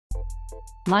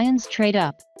Lions trade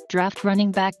up, draft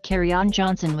running back Kerryon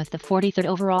Johnson with the 43rd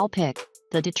overall pick.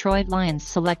 The Detroit Lions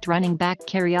select running back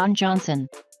Kerryon Johnson.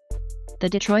 The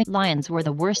Detroit Lions were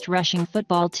the worst rushing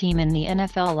football team in the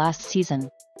NFL last season.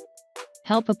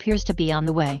 Help appears to be on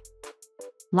the way.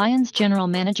 Lions general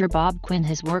manager Bob Quinn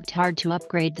has worked hard to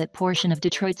upgrade that portion of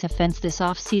Detroit's offense this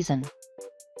offseason.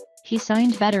 He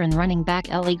signed veteran running back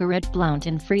LeGarrette Blount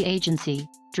in free agency,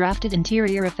 drafted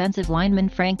interior offensive lineman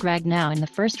Frank Ragnow in the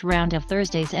first round of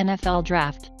Thursday's NFL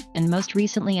draft, and most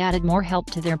recently added more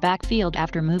help to their backfield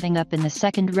after moving up in the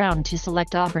second round to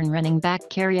select Auburn running back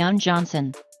Kerryon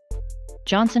Johnson.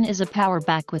 Johnson is a power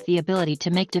back with the ability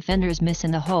to make defenders miss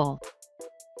in the hole.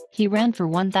 He ran for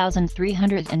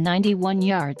 1,391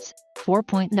 yards,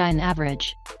 4.9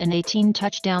 average, and 18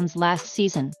 touchdowns last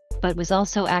season, but was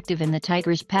also active in the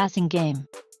Tigers' passing game.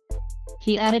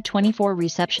 He added 24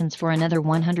 receptions for another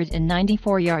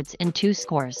 194 yards and 2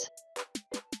 scores.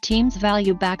 Teams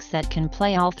value backs that can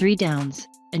play all 3 downs,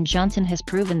 and Johnson has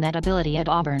proven that ability at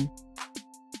Auburn.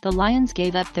 The Lions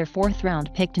gave up their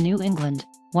 4th-round pick to New England,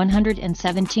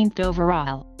 117th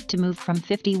overall, to move from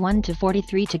 51 to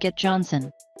 43 to get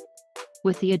Johnson.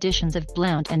 With the additions of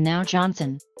Blount and now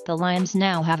Johnson, the Lions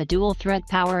now have a dual-threat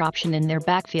power option in their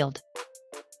backfield.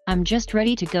 "I'm just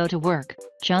ready to go to work,"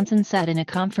 Johnson said in a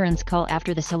conference call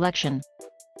after the selection.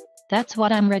 "That's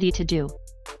what I'm ready to do.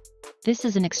 This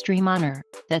is an extreme honor,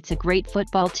 that's a great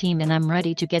football team and I'm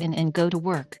ready to get in and go to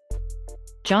work."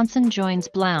 Johnson joins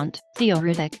Blount, Theo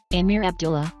Riddick, Amir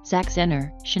Abdullah, Zach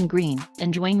Zenner, Sean Green,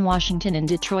 and Dwayne Washington in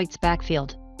Detroit's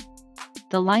backfield.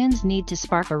 The Lions need to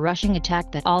spark a rushing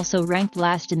attack that also ranked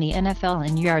last in the NFL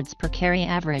in yards per carry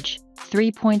average,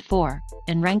 3.4,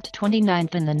 and ranked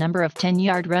 29th in the number of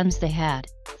 10-yard runs they had,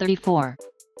 34.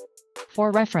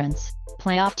 For reference,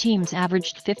 playoff teams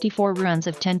averaged 54 runs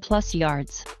of 10-plus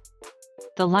yards.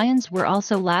 The Lions were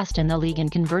also last in the league in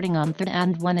converting on 3rd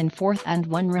and 1 and 4th and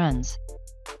 1 runs.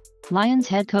 Lions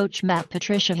head coach Matt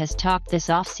Patricia has talked this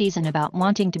offseason about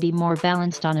wanting to be more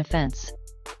balanced on offense.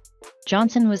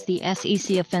 Johnson was the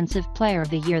SEC Offensive Player of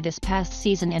the Year this past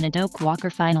season and a Doak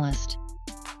Walker finalist.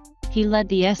 He led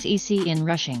the SEC in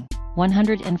rushing,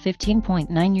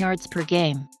 115.9 yards per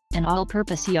game, and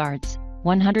all-purpose yards,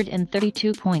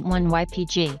 132.1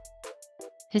 YPG.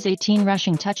 His 18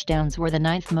 rushing touchdowns were the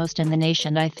 9th most in the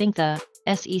nation. "I think the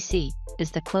SEC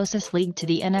is the closest league to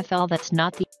the NFL that's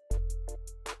not the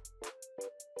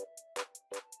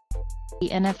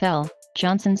NFL,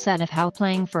 Johnson said of how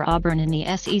playing for Auburn in the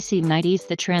SEC might ease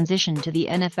the transition to the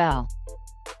NFL.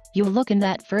 "You look in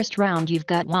that first round, you've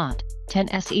got 10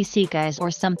 SEC guys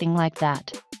or something like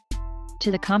that.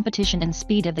 To the competition and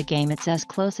speed of the game, it's as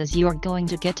close as you're going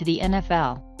to get to the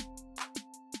NFL.